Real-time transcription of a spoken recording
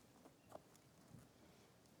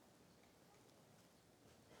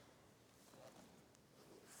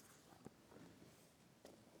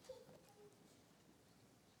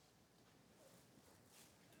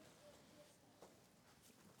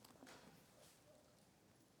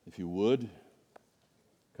If you would,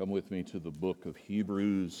 come with me to the book of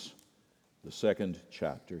Hebrews, the second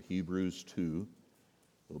chapter, Hebrews 2.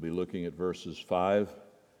 We'll be looking at verses 5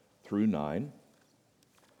 through 9.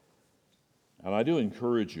 And I do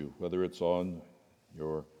encourage you, whether it's on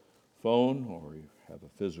your phone or you have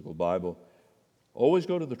a physical Bible, always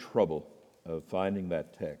go to the trouble of finding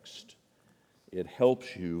that text. It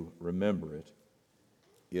helps you remember it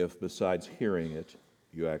if, besides hearing it,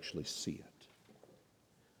 you actually see it.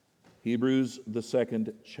 Hebrews, the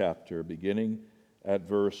second chapter, beginning at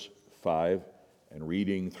verse 5 and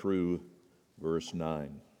reading through verse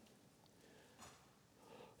 9.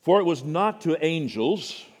 For it was not to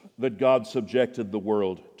angels that God subjected the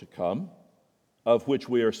world to come, of which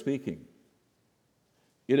we are speaking.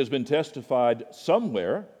 It has been testified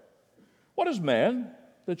somewhere, what is man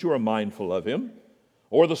that you are mindful of him,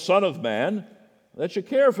 or the Son of Man that you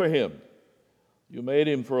care for him? You made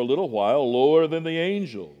him for a little while lower than the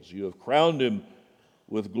angels. You have crowned him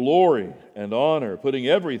with glory and honor, putting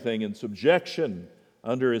everything in subjection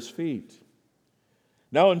under his feet.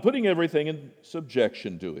 Now, in putting everything in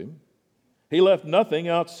subjection to him, he left nothing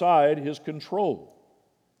outside his control.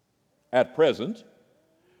 At present,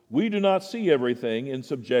 we do not see everything in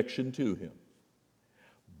subjection to him,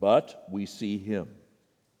 but we see him,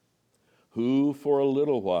 who for a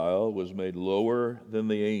little while was made lower than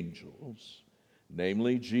the angels,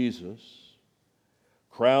 namely Jesus,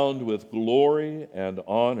 crowned with glory and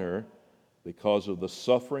honor because of the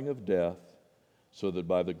suffering of death, so that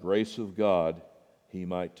by the grace of God he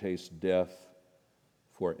might taste death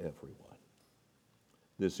for everyone.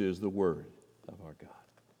 This is the word of our God.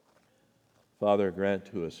 Father, grant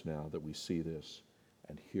to us now that we see this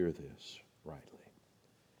and hear this rightly.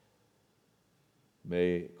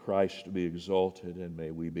 May Christ be exalted and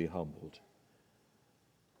may we be humbled.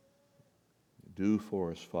 Do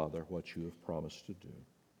for us, Father, what you have promised to do.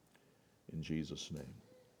 In Jesus' name,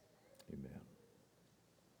 amen.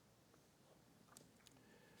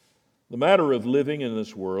 The matter of living in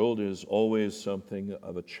this world is always something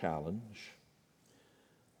of a challenge.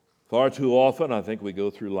 Far too often, I think we go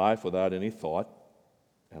through life without any thought,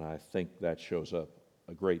 and I think that shows up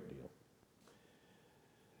a great deal.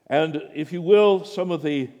 And if you will, some of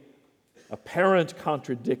the apparent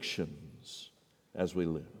contradictions as we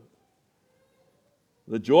live.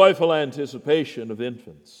 The joyful anticipation of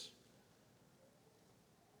infants,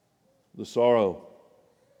 the sorrow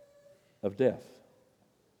of death.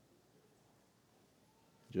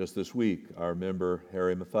 Just this week, our member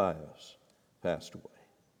Harry Mathias passed away.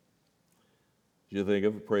 You think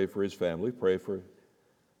of, pray for his family, pray for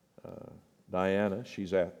Diana.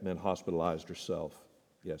 She's been hospitalized herself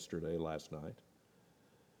last night.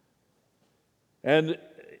 And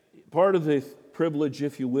part of the privilege,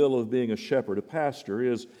 if you will, of being a shepherd, a pastor,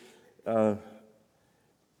 is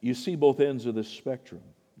you see both ends of this spectrum.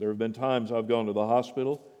 There have been times I've gone to the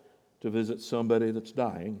hospital to visit somebody that's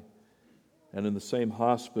dying, and in the same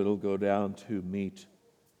hospital go down to meet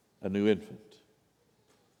a new infant.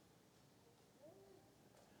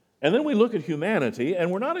 And then we look at humanity,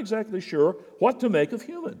 and we're not exactly sure what to make of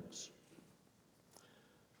humans.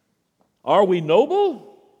 Are we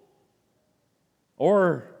noble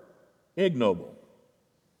or ignoble?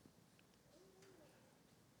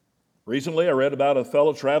 Recently, I read about a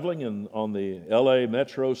fellow traveling on the LA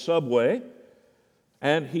Metro subway,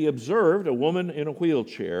 and he observed a woman in a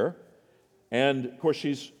wheelchair, and of course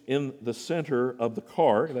she's in the center of the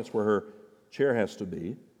car. That's where her chair has to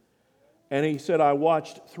be. And he said, I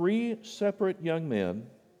watched 3 separate young men,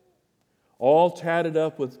 all tatted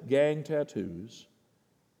up with gang tattoos,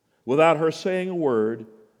 without her saying a word,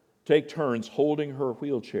 take turns holding her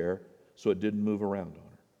wheelchair so it didn't move around on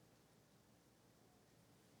her.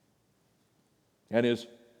 And his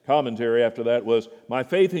commentary after that was, my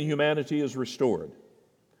faith in humanity is restored.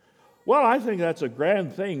 Well, I think that's a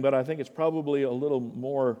grand thing, but I think it's probably a little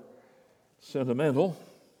more sentimental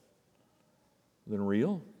than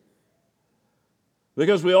real.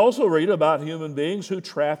 Because we also read about human beings who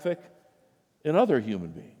traffic in other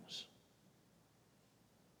human beings.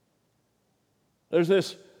 There's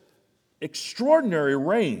this extraordinary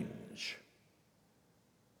range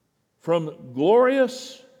from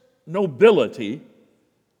glorious nobility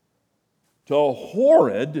to a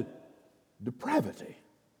horrid depravity.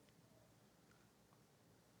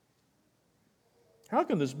 How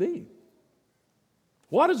can this be?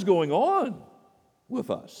 What is going on with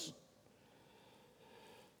us?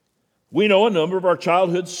 We know a number of our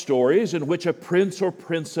childhood stories in which a prince or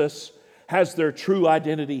princess has their true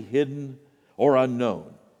identity hidden or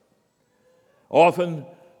unknown. Often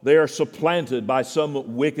they are supplanted by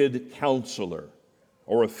some wicked counselor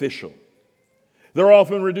or official. They're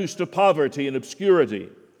often reduced to poverty and obscurity.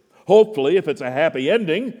 Hopefully, if it's a happy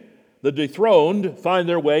ending, the dethroned find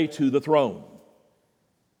their way to the throne.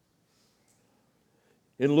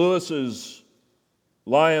 In Lewis's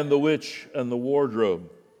Lion, the Witch, and the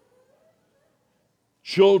Wardrobe,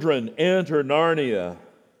 children enter Narnia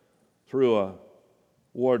through a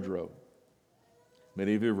wardrobe.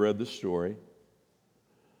 Many of you have read the story.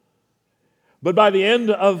 But by the end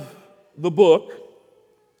of the book,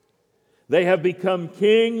 they have become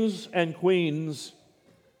kings and queens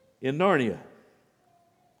in Narnia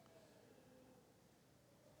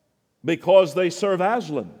because they serve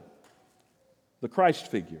Aslan, the Christ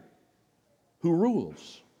figure, who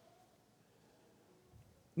rules.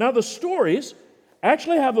 Now, the stories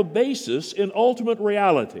actually have a basis in ultimate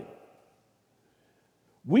reality.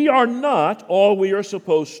 We are not all we are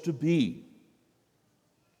supposed to be.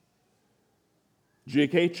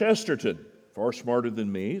 G.K. Chesterton, far smarter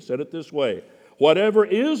than me, said it this way: whatever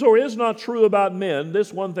is or is not true about men,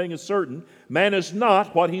 this one thing is certain: man is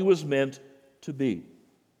not what he was meant to be.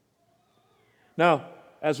 Now,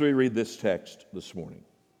 as we read this text this morning,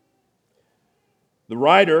 the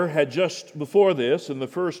writer had just before this, in the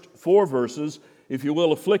first 4 verses, if you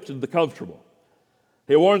will, afflicted the comfortable.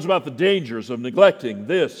 He warns about the dangers of neglecting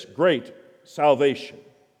this great salvation.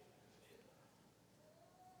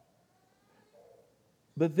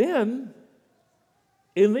 But then,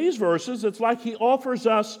 in these verses, it's like he offers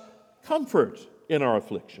us comfort in our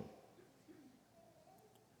affliction.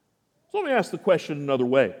 So let me ask the question another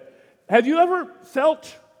way. Have you ever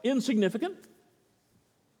felt insignificant?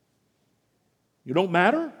 You don't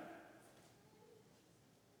matter?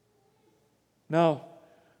 Now,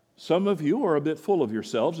 some of you are a bit full of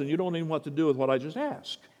yourselves and you don't even know what to do with what I just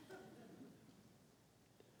asked.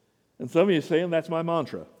 And some of you are saying, that's my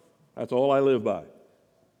mantra. That's all I live by.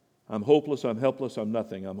 I'm hopeless, I'm helpless, I'm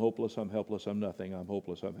nothing. I'm hopeless, I'm helpless, I'm nothing. I'm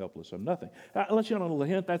hopeless, I'm helpless, I'm nothing. I'll let you know a little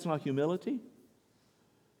hint. That's not humility.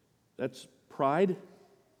 That's pride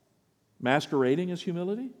masquerading as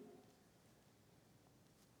humility.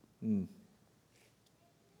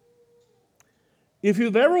 If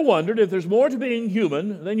you've ever wondered if there's more to being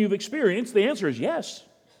human than you've experienced, the answer is yes.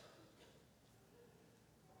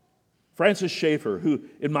 Francis Schaeffer, who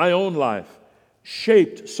in my own life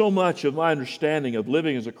shaped so much of my understanding of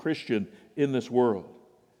living as a Christian in this world,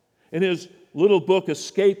 in his little book,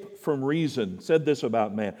 Escape from Reason, said this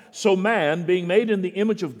about man. So man, being made in the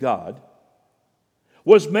image of God,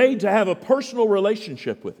 was made to have a personal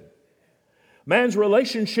relationship with Him. Man's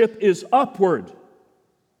relationship is upward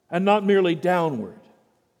and not merely downward.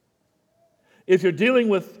 If you're dealing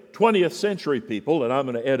with 20th century people, and I'm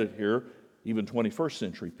going to edit here, even 21st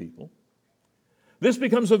century people, this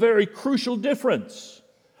becomes a very crucial difference.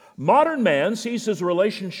 Modern man sees his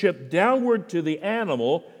relationship downward to the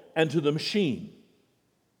animal and to the machine.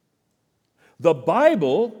 The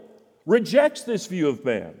Bible rejects this view of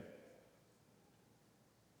man.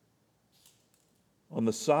 On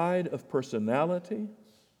the side of personality,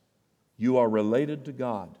 you are related to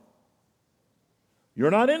God.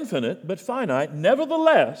 You're not infinite, but finite.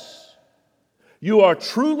 Nevertheless, you are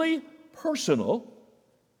truly personal.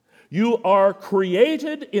 You are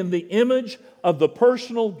created in the image of the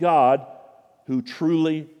personal God who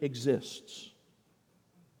truly exists.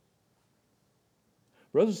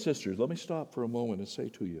 Brothers and sisters, let me stop for a moment and say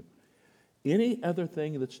to you, any other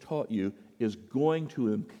thing that's taught you is going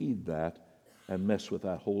to impede that and mess with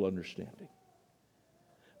that whole understanding.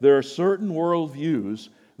 There are certain worldviews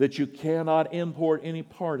that you cannot import any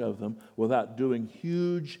part of them without doing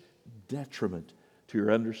huge detriment to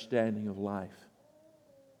your understanding of life.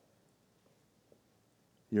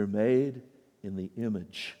 You're made in the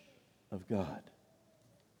image of God.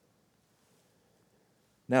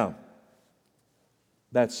 Now,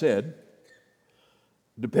 that said,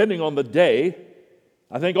 depending on the day,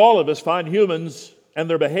 I think all of us find humans and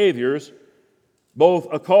their behaviors both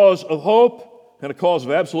a cause of hope and a cause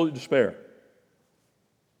of absolute despair.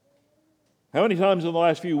 How many times in the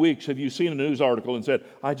last few weeks have you seen a news article and said,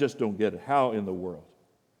 I just don't get it. How in the world?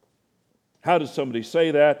 How does somebody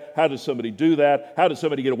say that? How does somebody do that? How does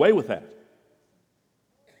somebody get away with that?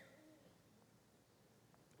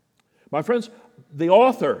 My friends, the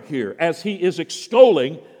author here, as he is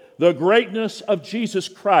extolling the greatness of Jesus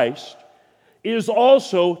Christ, is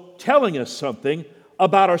also telling us something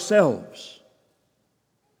about ourselves.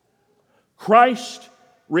 Christ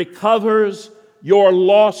recovers your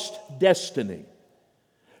lost destiny.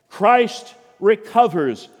 Christ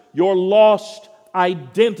recovers your lost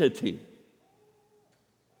identity.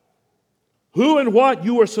 Who and what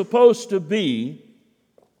you are supposed to be,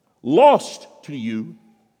 lost to you,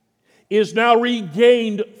 is now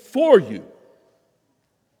regained for you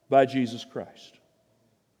by Jesus Christ.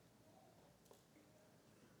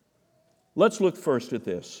 Let's look first at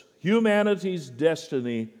this. Humanity's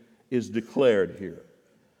destiny is declared here.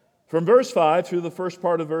 From verse 5 through the first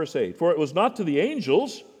part of verse 8. For it was not to the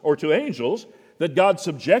angels, or to angels, that God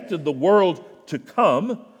subjected the world to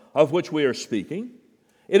come, of which we are speaking.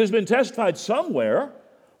 It has been testified somewhere,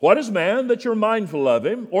 what is man that you're mindful of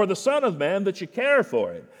him, or the son of man that you care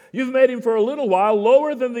for him? You've made him for a little while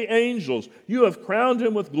lower than the angels. You have crowned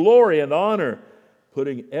him with glory and honor,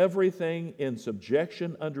 putting everything in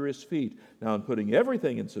subjection under his feet. Now, in putting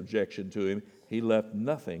everything in subjection to him, he left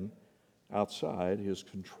nothing outside his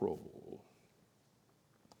control.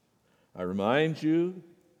 I remind you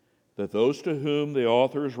that those to whom the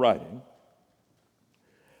author is writing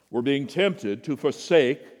were being tempted to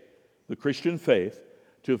forsake the Christian faith,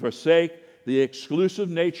 to forsake the exclusive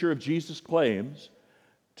nature of Jesus' claims,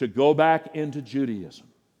 to go back into Judaism.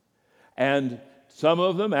 And some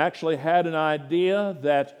of them actually had an idea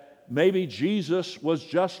that maybe Jesus was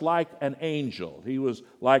just like an angel. He was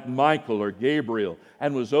like Michael or Gabriel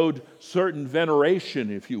and was owed certain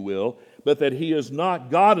veneration, if you will, but that he is not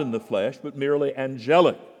God in the flesh, but merely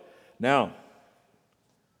angelic. Now,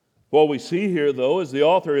 what we see here, though, is the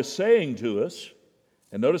author is saying to us,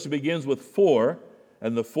 and notice it begins with for,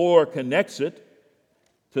 and the for connects it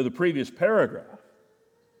to the previous paragraph.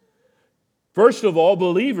 First of all,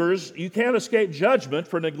 believers, you can't escape judgment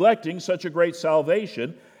for neglecting such a great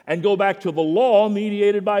salvation and go back to the law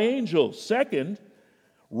mediated by angels. Second,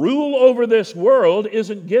 rule over this world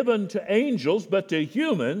isn't given to angels but to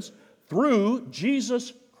humans through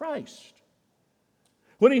Jesus Christ.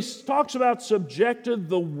 When he talks about subjected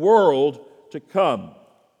the world to come,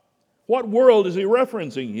 what world is he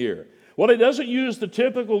referencing here? Well, he doesn't use the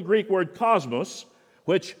typical Greek word cosmos,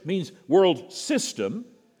 which means world system.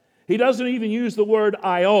 He doesn't even use the word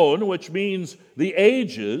aion, which means the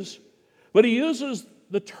ages, but he uses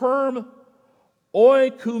the term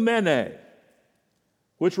oikumene,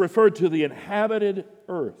 which referred to the inhabited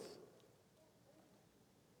earth.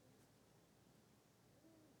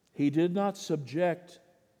 He did not subject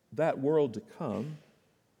that world to come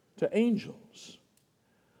to angels.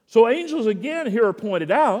 So angels again here are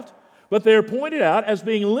pointed out, but they are pointed out as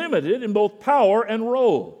being limited in both power and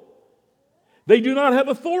role. They do not have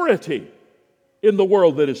authority in the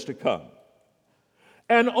world that is to come.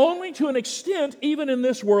 And only to an extent, even in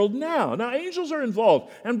this world now. Now, angels are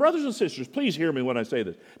involved. And brothers and sisters, please hear me when I say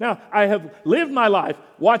this. Now, I have lived my life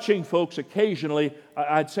watching folks occasionally,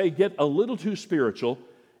 I'd say, get a little too spiritual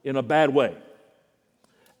in a bad way.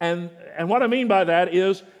 And what I mean by that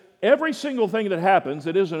is, every single thing that happens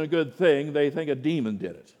that isn't a good thing, they think a demon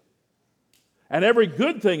did it. And every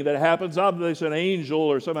good thing that happens, obviously an angel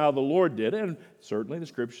or somehow the Lord did it. And certainly the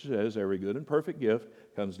Scripture says every good and perfect gift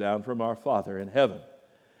comes down from our Father in heaven.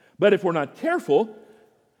 But if we're not careful,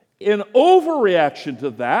 in overreaction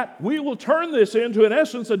to that, we will turn this into, in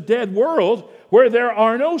essence, a dead world where there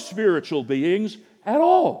are no spiritual beings at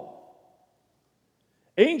all.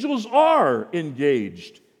 Angels are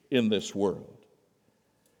engaged in this world.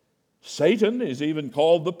 Satan is even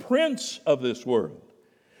called the prince of this world.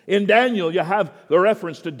 In Daniel, you have the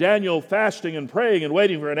reference to Daniel fasting and praying and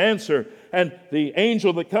waiting for an answer. And the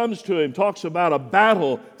angel that comes to him talks about a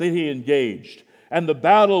battle that he engaged. And the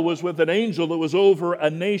battle was with an angel that was over a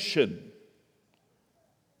nation.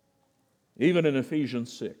 Even in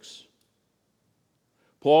Ephesians 6.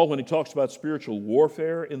 Paul, when he talks about spiritual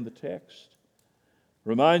warfare in the text,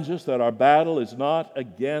 reminds us that our battle is not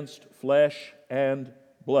against flesh and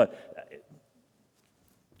blood.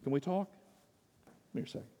 Can we talk? Come here a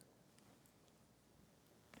second.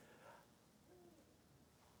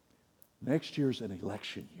 Next year's an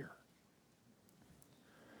election year.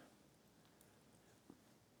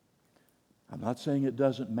 I'm not saying it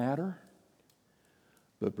doesn't matter,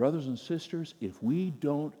 but brothers and sisters, if we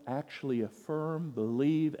don't actually affirm,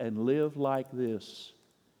 believe, and live like this,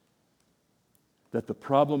 that the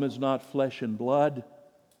problem is not flesh and blood,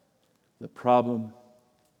 the problem,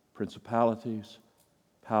 principalities,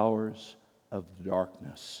 powers of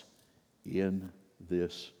darkness in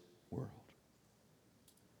this world.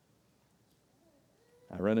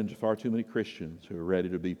 I run into far too many Christians who are ready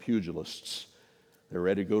to be pugilists. They're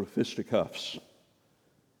ready to go to fisticuffs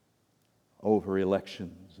over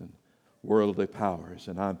elections and worldly powers.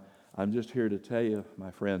 And I'm just here to tell you,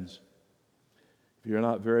 my friends, if you're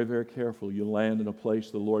not very, very careful, you'll land in a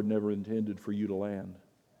place the Lord never intended for you to land.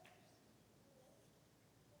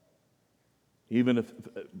 Even if,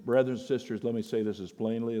 brothers and sisters, let me say this as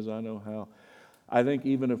plainly as I know how. I think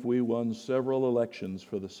even if we won several elections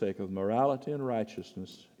for the sake of morality and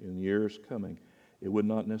righteousness in years coming, it would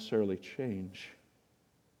not necessarily change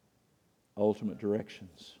ultimate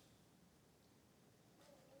directions.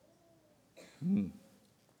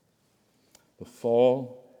 The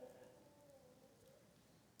fall,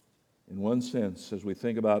 in one sense, as we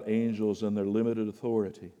think about angels and their limited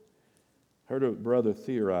authority. I heard a brother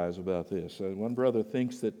theorize about this. One brother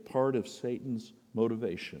thinks that part of Satan's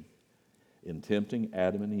motivation in tempting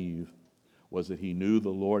Adam and Eve was that he knew the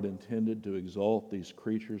Lord intended to exalt these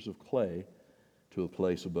creatures of clay to a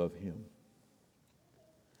place above him.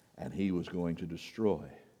 And he was going to destroy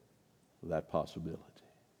that possibility.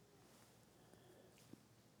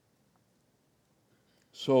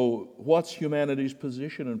 So, what's humanity's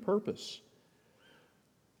position and purpose?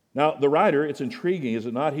 Now, the writer, it's intriguing, is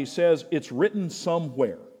it not? He says it's written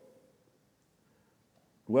somewhere.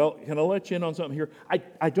 Well, can I let you in on something here?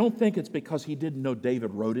 I don't think it's because he didn't know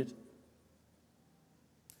David wrote it.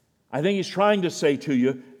 I think he's trying to say to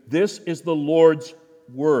you, this is the Lord's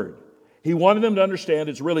word. He wanted them to understand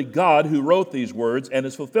it's really God who wrote these words and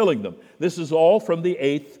is fulfilling them. This is all from the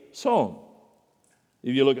 8th Psalm.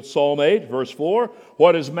 If you look at Psalm 8, verse 4,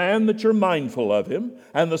 what is man that you're mindful of him,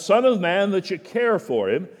 and the son of man that you care for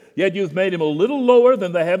him? Yet you've made him a little lower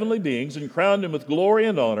than the heavenly beings and crowned him with glory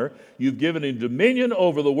and honor. You've given him dominion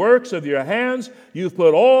over the works of your hands. You've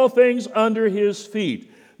put all things under his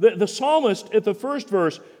feet. The psalmist at the first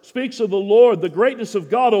verse speaks of the Lord, the greatness of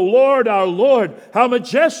God. O Lord, our Lord, how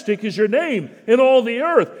majestic is your name in all the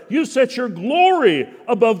earth. You set your glory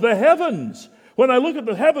above the heavens. When I look at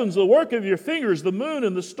the heavens, the work of your fingers, the moon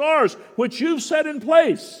and the stars, which you've set in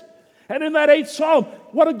place. And in that 8th Psalm,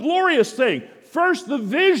 what a glorious thing. First, the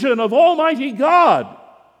vision of Almighty God,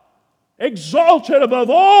 exalted above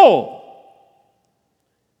all.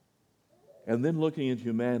 And then looking at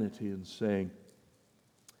humanity and saying,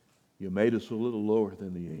 you made us a little lower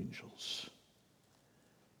than the angels,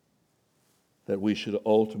 that we should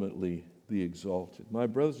ultimately be exalted. My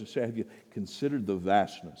brothers and sisters, have you considered the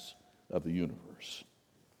vastness of the universe?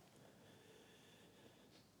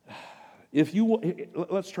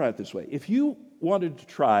 Let's try it this way. If you wanted to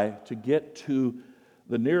try to get to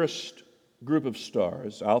the nearest group of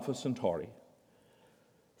stars, Alpha Centauri,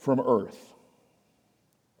 from Earth,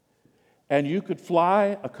 and you could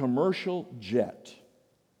fly a commercial jet,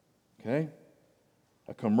 okay?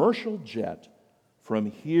 A commercial jet from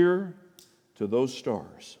here to those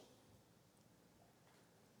stars,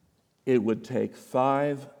 it would take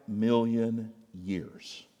 5 million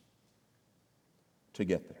years to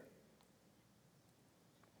get there.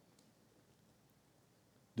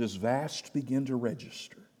 Does vast begin to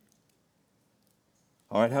register?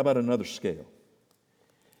 All right, how about another scale?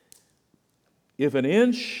 If an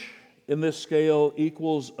inch in this scale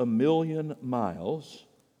equals 1,000,000 miles,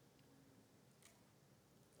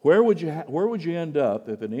 where would you end up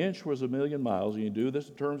if an inch was 1,000,000 miles, and you do this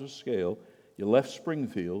in terms of scale, you left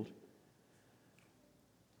Springfield,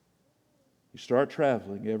 you start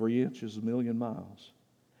traveling, every inch is 1,000,000 miles.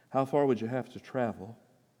 How far would you have to travel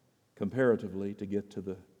comparatively to get to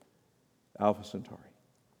the Alpha Centauri?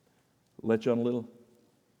 Let you on a little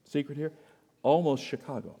secret here. Almost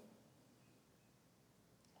Chicago.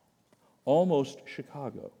 Almost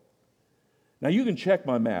Chicago. Now you can check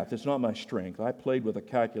my math. It's not my strength. I played with a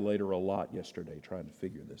calculator a lot yesterday trying to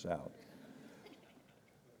figure this out.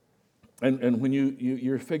 And when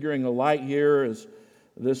you're figuring a light year is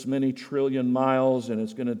this many trillion miles, and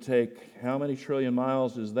it's going to take, how many trillion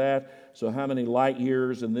miles is that? So how many light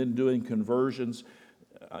years, and then doing conversions.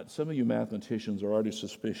 Some of you mathematicians are already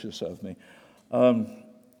suspicious of me. What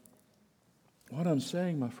I'm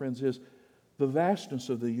saying, my friends, is the vastness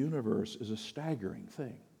of the universe is a staggering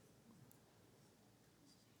thing.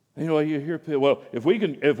 You know, you hear people, well, if we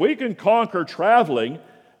can conquer traveling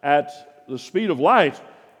at the speed of light,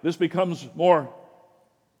 this becomes more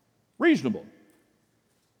reasonable.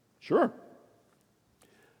 Sure.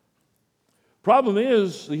 Problem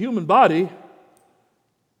is, the human body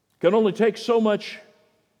can only take so much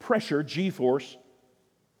pressure, G-force,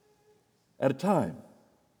 at a time.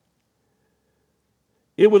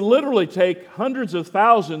 It would literally take hundreds of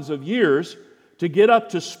thousands of years to get up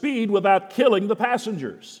to speed without killing the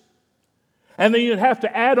passengers. And then you'd have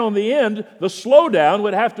to add on the end, the slowdown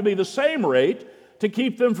would have to be the same rate to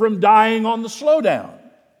keep them from dying on the slowdown.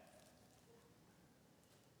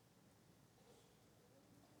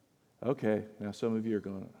 Okay, now some of you are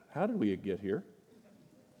going, how did we get here?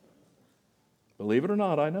 Believe it or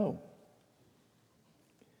not, I know.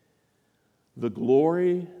 The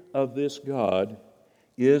glory of this God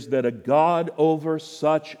is that a God over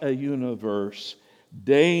such a universe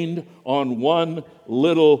deigned on one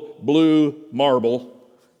little blue marble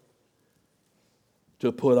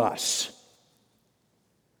to put us,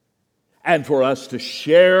 and for us to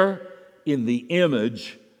share in the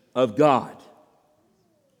image of God.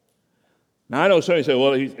 Now, I know somebody say,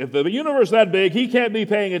 well, if the universe is that big, he can't be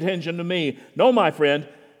paying attention to me. No, my friend,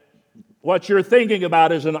 what you're thinking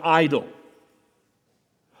about is an idol.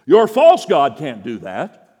 Your false God can't do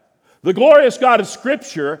that. The glorious God of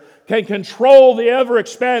Scripture can control the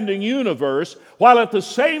ever-expanding universe while at the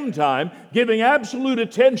same time giving absolute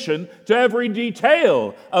attention to every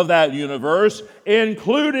detail of that universe,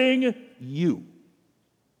 including you.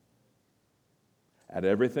 And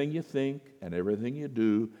everything you think, and everything you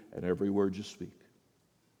do, and every word you speak.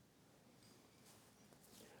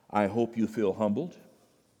 I hope you feel humbled.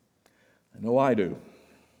 I know I do.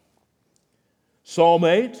 Psalm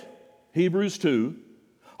 8, Hebrews 2,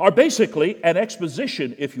 are basically an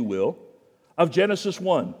exposition, if you will, of Genesis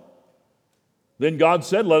 1. Then God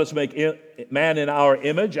said, let us make man in our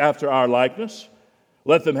image, after our likeness.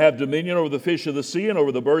 Let them have dominion over the fish of the sea, and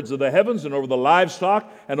over the birds of the heavens, and over the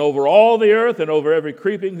livestock, and over all the earth, and over every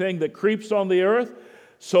creeping thing that creeps on the earth.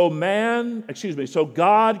 So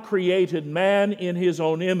God created man in his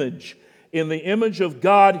own image. In the image of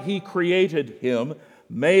God he created him.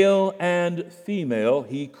 Male and female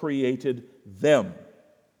he created them.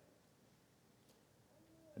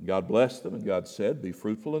 And God blessed them, and God said, be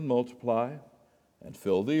fruitful and multiply, and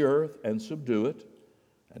fill the earth and subdue it,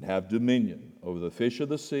 and have dominion over the fish of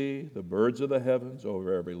the sea, the birds of the heavens,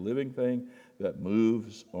 over every living thing that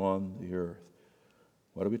moves on the earth.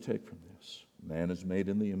 What do we take from this? Man is made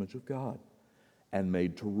in the image of God and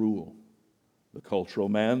made to rule. The cultural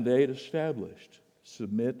mandate established.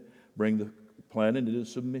 Submit, bring the planet into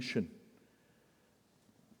submission.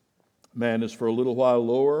 Man is for a little while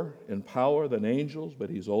lower in power than angels, but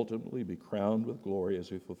he's ultimately be crowned with glory as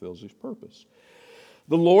he fulfills his purpose.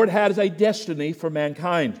 The Lord has a destiny for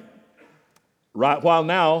mankind. Right, while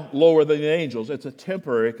now lower than the angels, it's a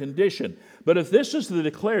temporary condition. But if this is the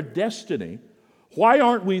declared destiny, why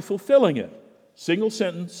aren't we fulfilling it? Single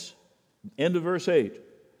sentence, end of verse 8.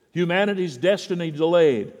 Humanity's destiny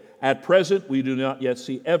delayed. At present, we do not yet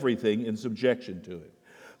see everything in subjection to it.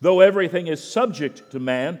 Though everything is subject to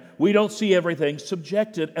man, we don't see everything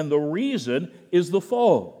subjected, and the reason is the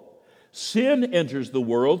fall. Sin enters the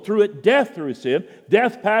world, through it death through sin.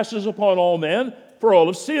 Death passes upon all men, for all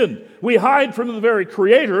have sinned. We hide from the very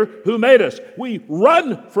Creator who made us. We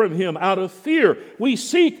run from Him out of fear. We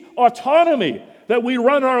seek autonomy, that we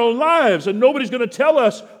run our own lives, and nobody's going to tell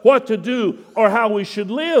us what to do or how we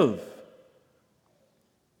should live.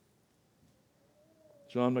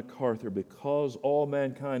 John MacArthur, because all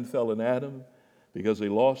mankind fell in Adam, because he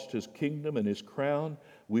lost his kingdom and his crown,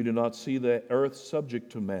 we do not see the earth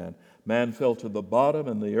subject to man. Man fell to the bottom,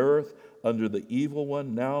 and the earth, under the evil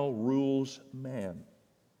one, now rules man.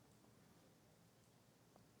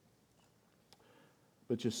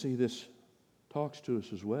 But you see, this talks to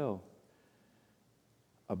us as well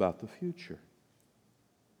about the future.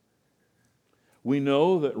 We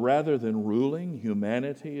know that rather than ruling,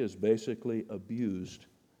 humanity has basically abused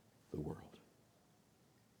the world.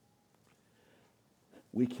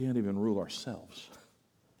 We can't even rule ourselves.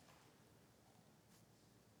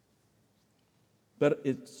 But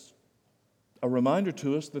it's a reminder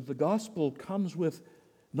to us that the gospel comes with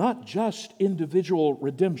not just individual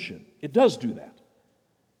redemption. It does do that.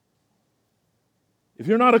 If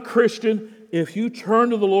you're not a Christian, if you turn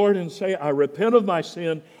to the Lord and say, I repent of my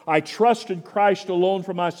sin, I trust in Christ alone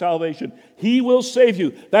for my salvation, He will save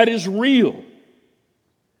you. That is real.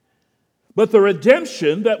 But the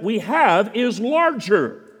redemption that we have is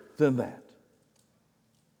larger than that.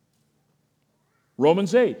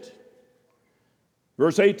 Romans 8,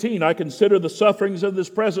 verse 18, I consider the sufferings of this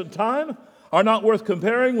present time are not worth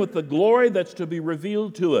comparing with the glory that's to be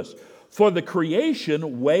revealed to us. For the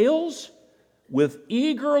creation wails with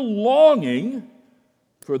eager longing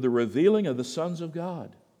for the revealing of the sons of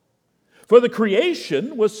God. For the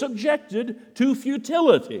creation was subjected to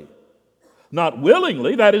futility. Not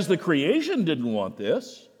willingly, that is, the creation didn't want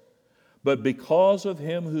this, but because of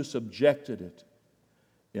Him who subjected it,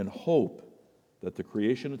 in hope that the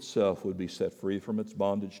creation itself would be set free from its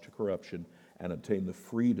bondage to corruption and obtain the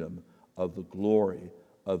freedom of the glory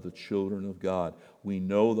of the children of God. We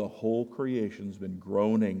know the whole creation's been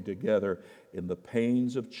groaning together in the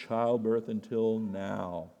pains of childbirth until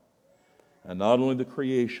now. And not only the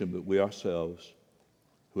creation, but we ourselves,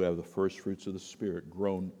 who have the first fruits of the Spirit,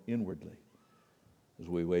 groan inwardly as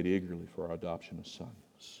we wait eagerly for our adoption as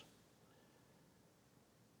sons.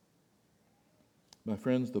 My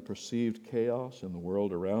friends, the perceived chaos in the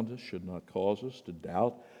world around us should not cause us to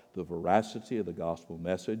doubt the veracity of the gospel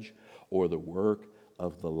message or the work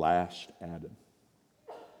of the last Adam.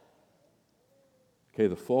 Okay,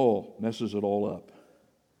 the fall messes it all up.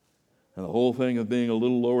 And the whole thing of being a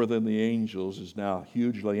little lower than the angels is now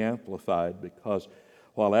hugely amplified, because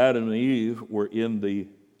while Adam and Eve were in the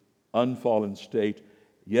unfallen state,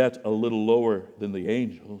 yet a little lower than the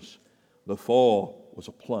angels, the fall was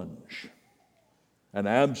a plunge, an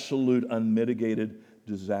absolute unmitigated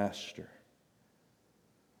disaster.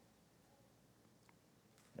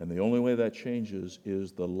 And the only way that changes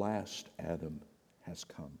is the last Adam has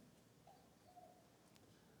come.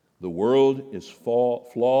 The world is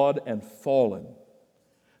flawed and fallen.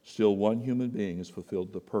 Still, one human being has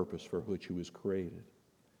fulfilled the purpose for which he was created.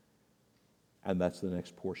 And that's the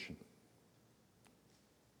next portion.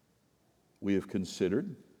 We have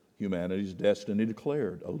considered humanity's destiny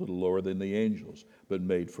declared, a little lower than the angels, but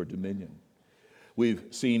made for dominion. We've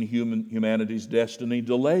seen humanity's destiny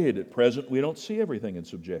delayed. At present, we don't see everything in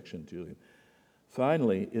subjection to him.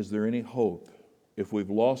 Finally, is there any hope? If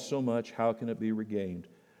we've lost so much, how can it be regained?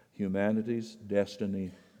 Humanity's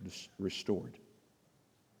destiny restored.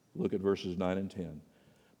 Look at verses 9 and 10.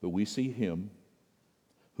 But we see him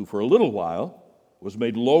who for a little while was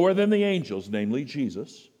made lower than the angels, namely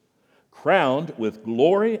Jesus, crowned with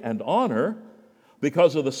glory and honor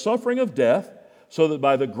because of the suffering of death, so that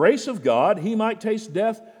by the grace of God he might taste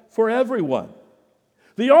death for everyone.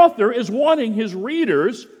 The author is wanting his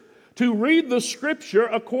readers to read the Scripture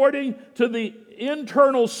according to the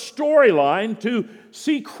internal storyline, to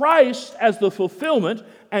see Christ as the fulfillment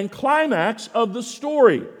and climax of the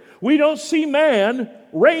story. We don't see man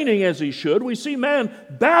reigning as he should. We see man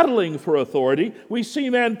battling for authority. We see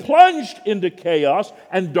man plunged into chaos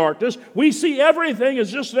and darkness. We see everything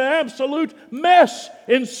as just an absolute mess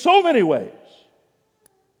in so many ways.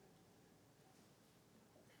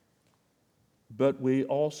 But we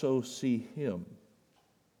also see him.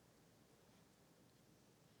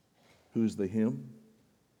 Who's the him?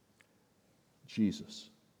 Jesus.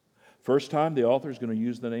 First time the author is going to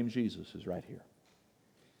use the name Jesus is right here.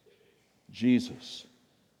 Jesus,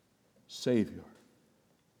 Savior,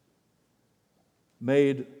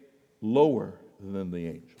 made lower than the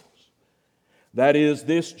angels. That is,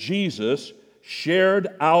 this Jesus shared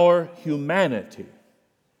our humanity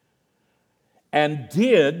and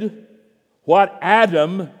did what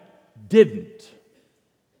Adam didn't.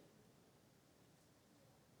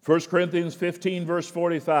 1 Corinthians 15, verse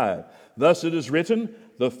 45. Thus it is written,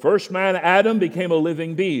 the first man, Adam, became a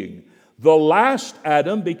living being. The last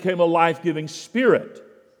Adam became a life-giving spirit.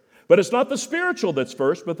 But it's not the spiritual that's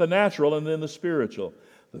first, but the natural and then the spiritual.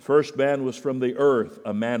 The first man was from the earth,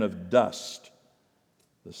 a man of dust.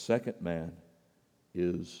 The second man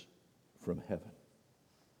is from heaven.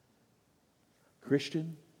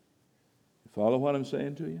 Christian, you follow what I'm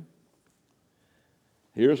saying to you?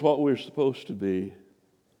 Here's what we're supposed to be.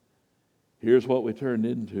 Here's what we turned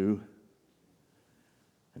into,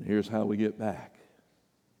 and here's how we get back.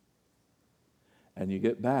 And you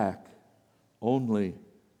get back only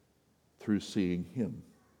through seeing him.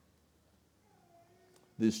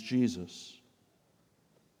 This Jesus,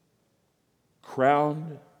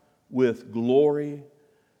 crowned with glory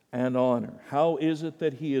and honor. How is it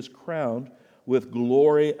that he is crowned with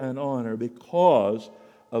glory and honor? Because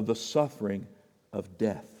of the suffering of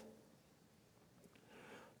death.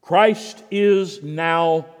 Christ is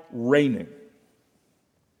now reigning.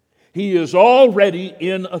 He is already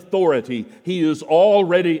in authority. He is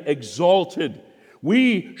already exalted.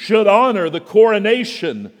 We should honor the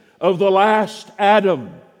coronation of the last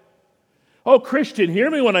Adam. Oh, Christian, hear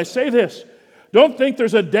me when I say this. Don't think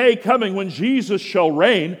there's a day coming when Jesus shall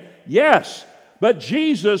reign. Yes, but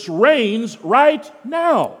Jesus reigns right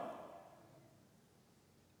now.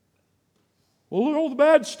 Well, look at all the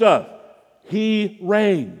bad stuff. He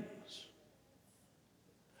reigns.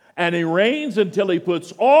 And he reigns until he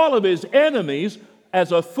puts all of his enemies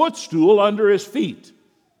as a footstool under his feet.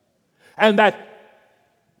 And that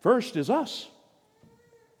first is us.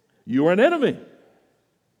 You are an enemy.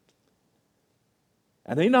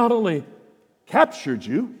 And he not only captured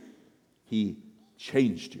you, he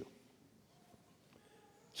changed you.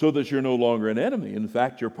 So that you're no longer an enemy. In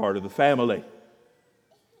fact, you're part of the family.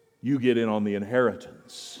 You get in on the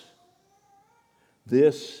inheritance.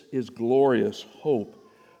 This is glorious hope,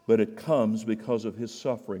 but it comes because of his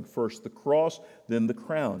suffering. First the cross, then the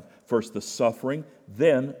crown. First the suffering,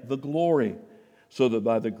 then the glory. So that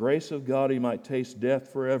by the grace of God he might taste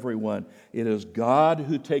death for everyone. It is God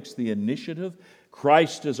who takes the initiative.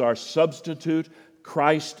 Christ is our substitute.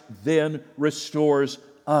 Christ then restores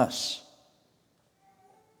us.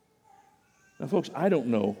 Now, folks, I don't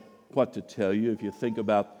know what to tell you if you think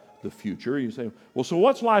about the future. You say, well, so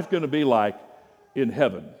what's life going to be like in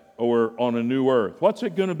heaven or on a new earth? What's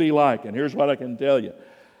it going to be like? And here's what I can tell you.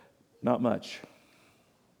 Not much.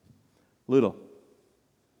 Little.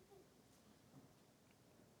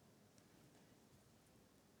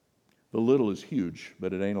 The little is huge,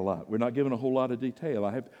 but it ain't a lot. We're not given a whole lot of detail.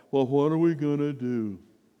 Well, what are we going to do?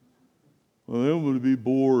 Well, I'm going to be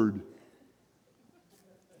bored.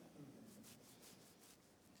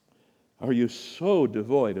 Are you so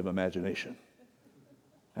devoid of imagination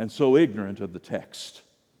and so ignorant of the text?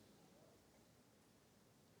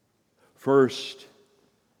 First,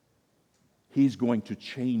 He's going to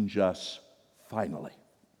change us finally.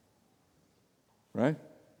 Right?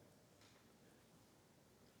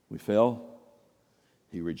 We fell.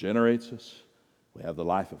 He regenerates us. We have the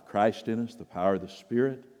life of Christ in us, the power of the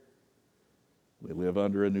Spirit. We live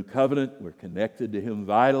under a new covenant. We're connected to Him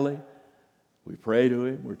vitally. We pray to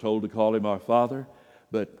Him. We're told to call Him our Father.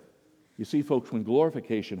 But you see, folks, when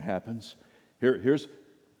glorification happens, here's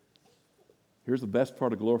the best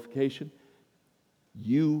part of glorification.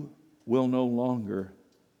 You will no longer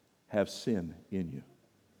have sin in you.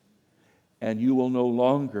 And you will no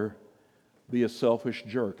longer be a selfish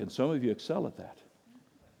jerk. And some of you excel at that.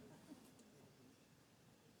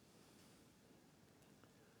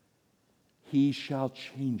 He shall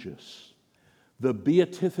change us. The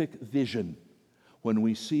beatific vision, when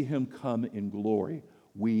we see Him come in glory,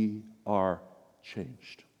 we are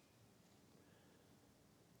changed.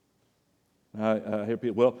 I hear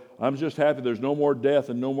people, well, I'm just happy there's no more death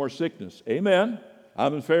and no more sickness. Amen.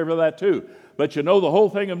 I'm in favor of that too. But you know, the whole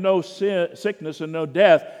thing of no sin, sickness and no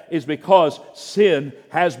death is because sin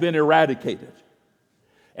has been eradicated.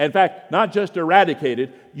 In fact, not just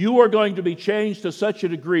eradicated, you are going to be changed to such a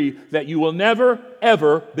degree that you will never,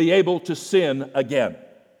 ever be able to sin again.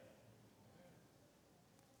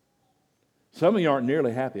 Some of you aren't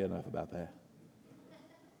nearly happy enough about that.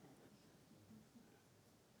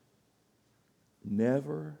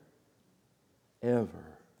 Never,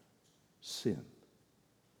 ever sin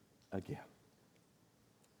again.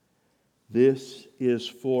 This is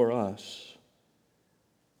for us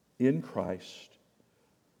in Christ,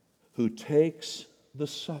 who takes the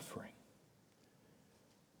suffering.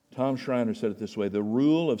 Tom Schreiner said it this way: the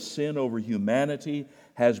rule of sin over humanity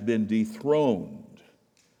has been dethroned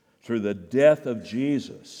through the death of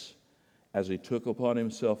Jesus as He took upon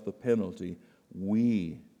Himself the penalty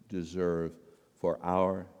we deserve for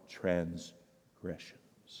our transgressions.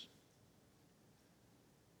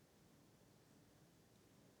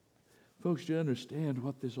 Folks, do you understand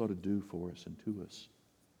what this ought to do for us and to us?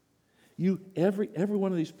 Every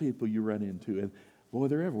one of these people you run into, and boy,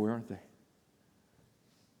 they're everywhere, aren't they?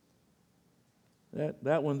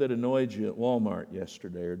 That one that annoyed you at Walmart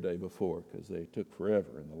yesterday or the day before because they took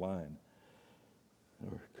forever in the line,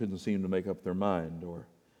 or couldn't seem to make up their mind, or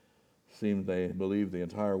seemed they believed the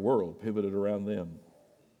entire world pivoted around them.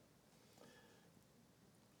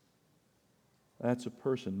 That's a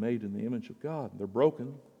person made in the image of God. They're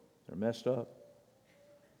broken, they're messed up,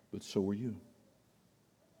 but so are you.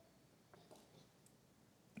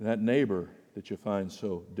 That neighbor that you find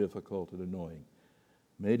so difficult and annoying,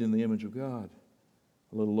 made in the image of God,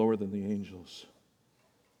 a little lower than the angels.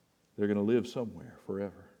 They're going to live somewhere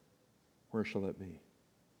forever. Where shall that be?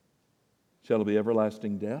 Shall it be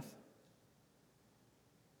everlasting death?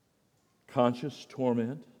 Conscious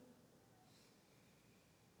torment?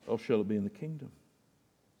 Or shall it be in the kingdom?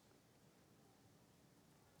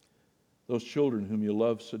 Those children whom you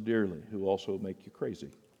love so dearly, who also make you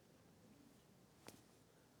crazy.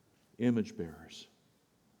 Image bearers.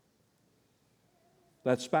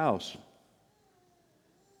 That spouse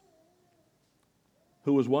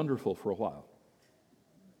who was wonderful for a while.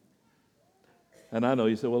 And I know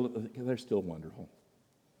you say, well, they're still wonderful.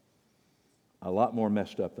 A lot more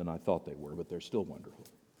messed up than I thought they were, but they're still wonderful.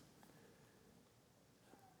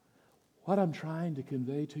 What I'm trying to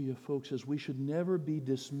convey to you, folks, is we should never be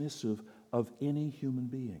dismissive of any human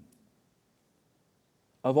being.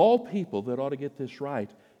 Of all people that ought to get this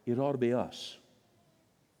right, it ought to be us.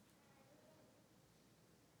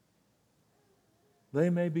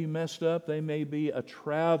 They may be messed up. They may be a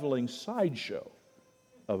traveling sideshow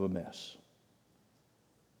of a mess.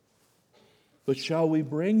 But shall we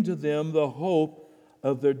bring to them the hope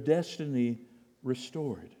of their destiny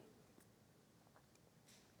restored?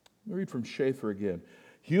 Let me read from Schaeffer again.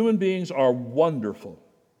 Human beings are wonderful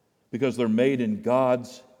because they're made in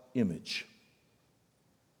God's image.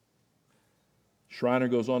 Schreiner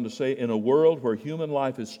goes on to say, in a world where human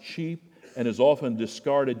life is cheap and is often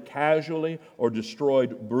discarded casually or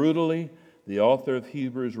destroyed brutally, the author of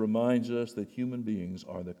Hebrews reminds us that human beings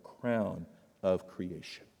are the crown of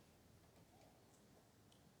creation.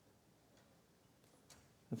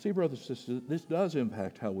 And see, brothers and sisters, this does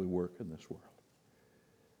impact how we work in this world.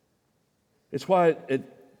 It's why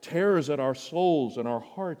tears at our souls and our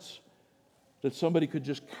hearts that somebody could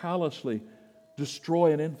just callously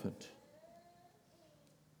destroy an infant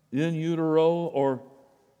in utero or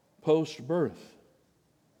post-birth.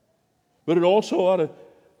 But it also ought to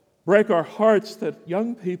break our hearts that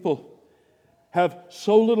young people have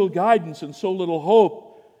so little guidance and so little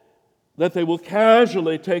hope that they will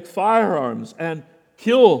casually take firearms and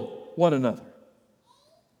kill one another.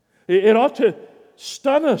 It ought to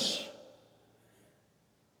stun us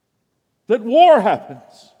that war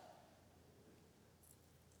happens.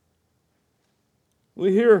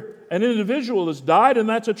 We hear an individual has died, and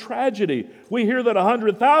that's a tragedy. We hear that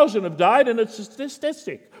 100,000 have died, and it's a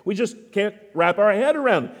statistic. We just can't wrap our head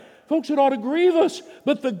around it. Folks, it ought to grieve us,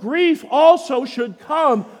 but the grief also should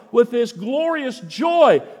come with this glorious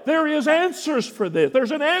joy. There is answers for this.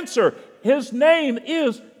 There's an answer. His name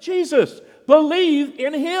is Jesus. Believe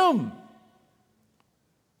in Him.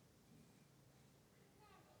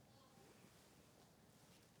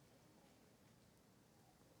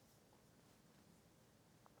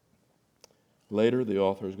 Later, the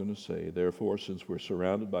author is going to say, therefore, since we're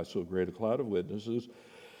surrounded by so great a cloud of witnesses,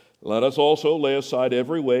 let us also lay aside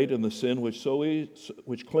every weight and the sin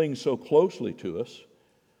which clings so closely to us,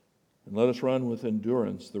 and let us run with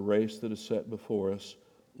endurance the race that is set before us,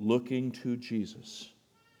 looking to Jesus.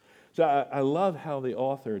 So I love how the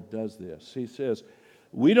author does this. He says,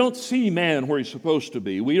 we don't see man where he's supposed to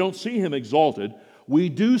be. We don't see him exalted. We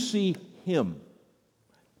do see Him.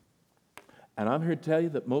 And I'm here to tell you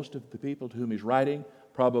that most of the people to whom he's writing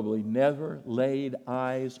probably never laid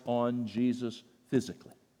eyes on Jesus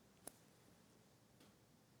physically.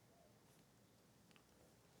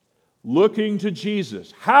 Looking to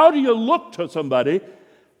Jesus. How do you look to somebody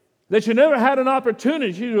that you never had an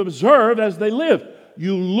opportunity to observe as they lived?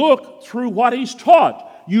 You look through what He's taught.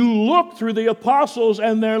 You look through the apostles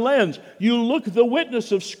and their lens. You look at the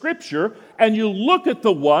witness of Scripture, and you look at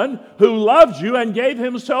the one who loved you and gave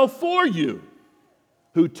Himself for you,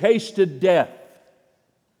 who tasted death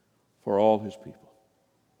for all His people.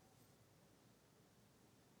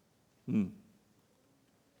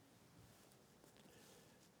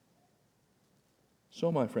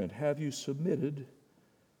 So, my friend, have you submitted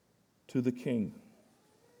to the King?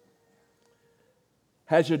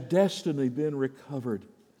 Has your destiny been recovered?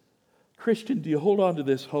 Christian, do you hold on to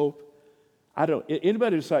this hope? I don't.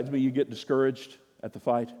 Anybody besides me, you get discouraged at the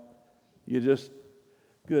fight? You just,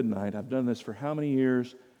 good night. I've done this for how many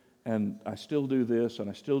years, and I still do this, and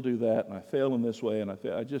I still do that, and I fail in this way, and I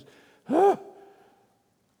fail.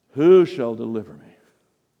 Who shall deliver me?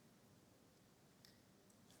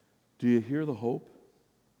 Do you hear the hope?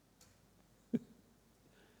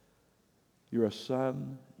 You're a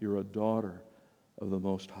son, you're a daughter of the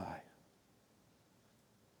Most High.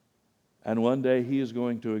 And one day He is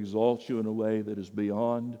going to exalt you in a way that is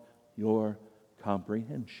beyond your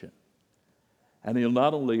comprehension. And He'll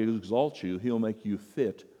not only exalt you, He'll make you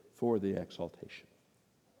fit for the exaltation.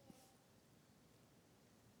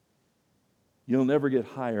 You'll never get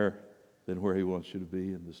higher than where He wants you to be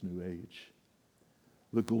in this new age.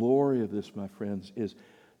 The glory of this, my friends, is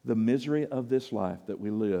the misery of this life that we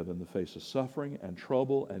live in the face of suffering and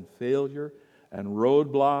trouble and failure and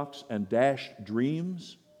roadblocks and dashed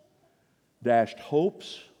dreams, dashed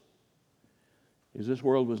hopes, is this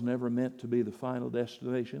world was never meant to be the final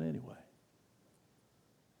destination anyway.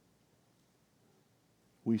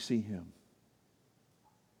 We see Him.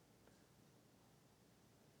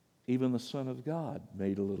 Even the Son of God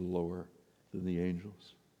made a little lower than the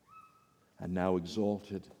angels and now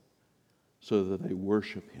exalted so that they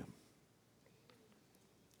worship Him.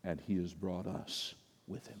 And He has brought us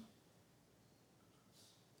with Him.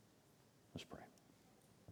 Let's pray.